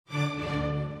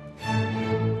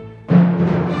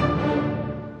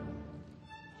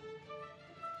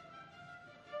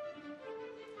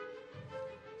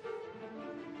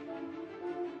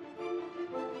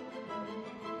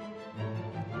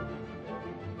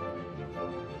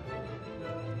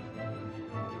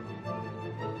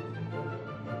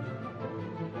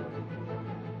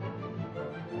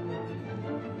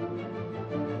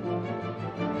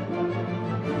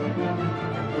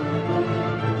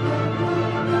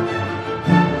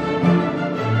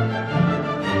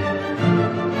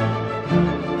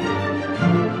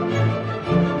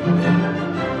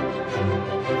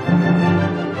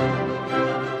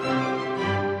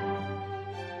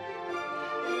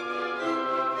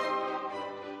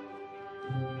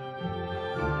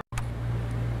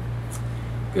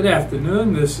Good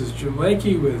afternoon, this is Jim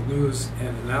Lakey with news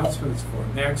and announcements for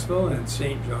Maxville and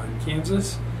St. John,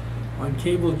 Kansas on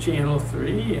cable channel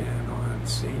 3 and on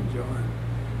St. John,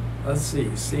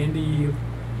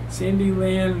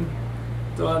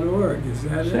 sandyland.org, is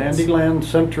that it?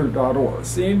 sandylandcenter.org.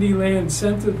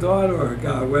 sandylandcenter.org,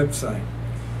 our website.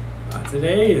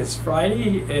 Today is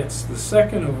Friday, it's the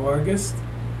 2nd of August,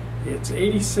 it's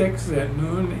 86 at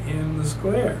noon in the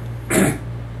square.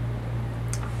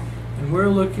 And we're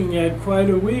looking at quite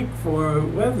a week for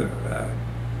weather.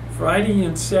 Friday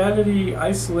and Saturday,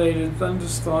 isolated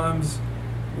thunderstorms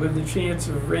with a chance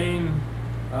of rain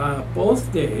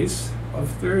both days of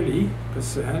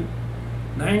 30%.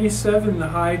 97 the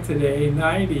high today,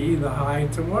 90 the high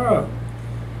tomorrow.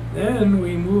 Then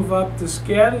we move up to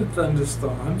scattered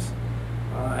thunderstorms,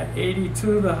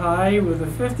 82 the high with a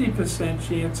 50%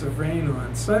 chance of rain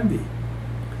on Sunday.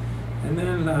 And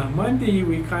then Monday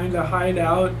we kind of hide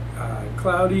out,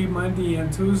 cloudy Monday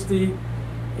and Tuesday,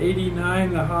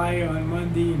 89 the high on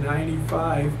Monday,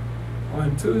 95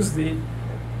 on Tuesday.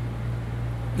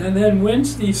 And then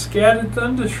Wednesday, scattered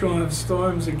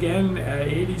thunderstorms again at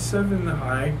 87 the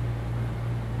high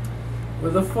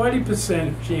with a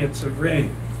 40% chance of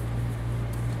rain.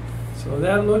 So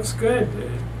that looks good.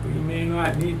 We may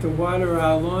not need to water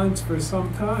our lawns for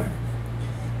some time.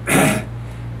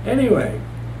 Anyway,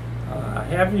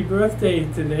 happy birthday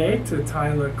today to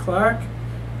Tyler Clark,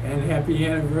 and happy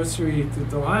anniversary to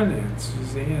Dawn and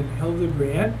Suzanne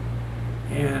Hildebrand.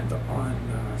 And on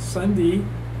Friday,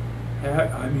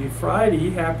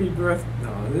 happy birthday,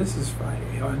 no, this is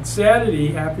Friday. On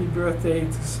Saturday, happy birthday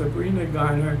to Sabrina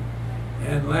Garner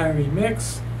and Larry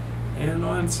Mix. And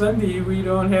on Sunday, we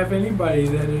don't have anybody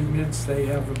that admits they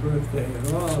have a birthday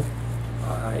at all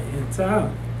in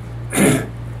town.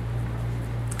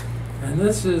 And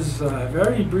this is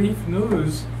very brief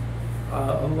news.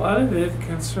 A lot of it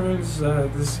concerns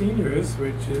the seniors,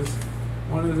 which is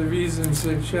one of the reasons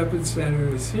that Shepherd Center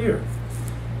is here.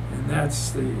 And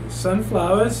that's the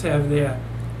Sunflowers have their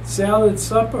salad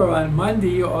supper on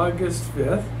Monday, August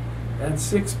 5th at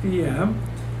 6 p.m.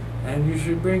 And you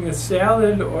should bring a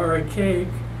salad or a cake.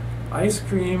 Ice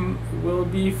cream will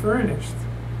be furnished.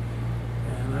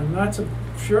 And I'm not so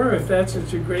sure if that's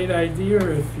such a great idea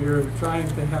if you're trying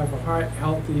to have a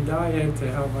healthy diet to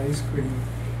have ice cream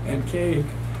and cake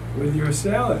with your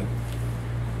salad.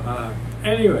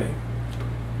 Anyway,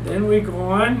 then we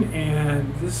go on,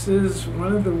 and this is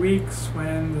one of the weeks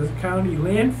when the county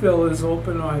landfill is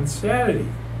open on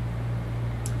Saturday,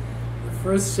 the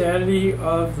first Saturday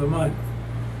of the month.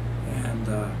 And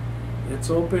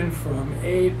it's open from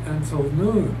 8 until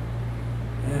noon.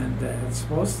 And it's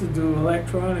supposed to do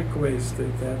electronic waste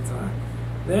at that time.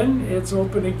 Then it's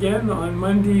open again on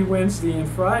Monday, Wednesday, and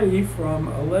Friday from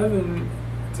 11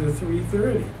 to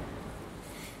 3:30.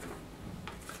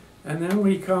 And then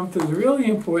we come to the really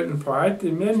important part, the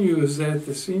menus at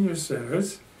the senior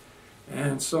centers.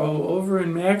 And so over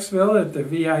in Maxville at the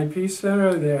VIP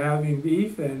Center, they're having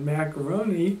beef and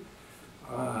macaroni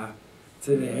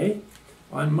today.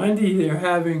 On Monday, they're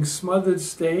having smothered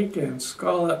steak and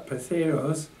scalloped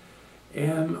potatoes.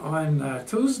 And on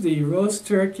Tuesday, roast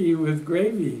turkey with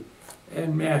gravy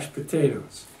and mashed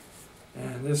potatoes.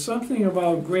 And there's something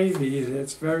about gravy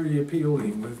that's very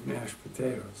appealing with mashed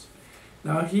potatoes.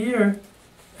 Now here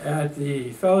at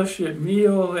the fellowship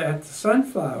meal at the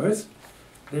Sunflowers,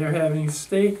 they're having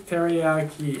steak,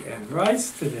 teriyaki, and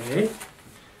rice today.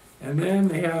 And then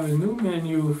they have a new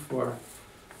menu for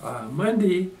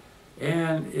Monday,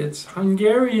 and it's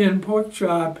Hungarian pork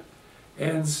chop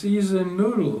and seasoned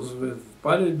noodles with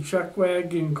buttered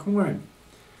chuckwag corn.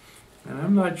 And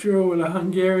I'm not sure what a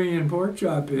Hungarian pork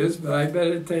chop is, but I bet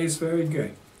it tastes very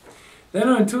good. Then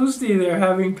on Tuesday, they're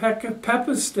having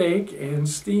pepper steak and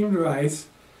steamed rice,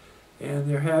 and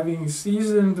they're having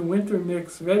seasoned winter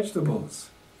mix vegetables.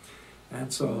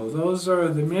 And so those are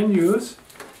the menus,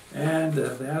 and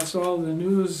that's all the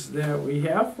news that we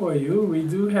have for you. We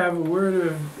do have a word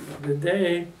of the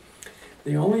day.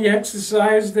 The only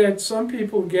exercise that some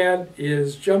people get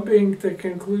is jumping to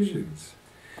conclusions.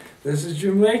 This is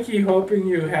Jim Lakey, hoping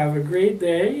you have a great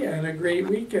day and a great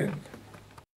weekend.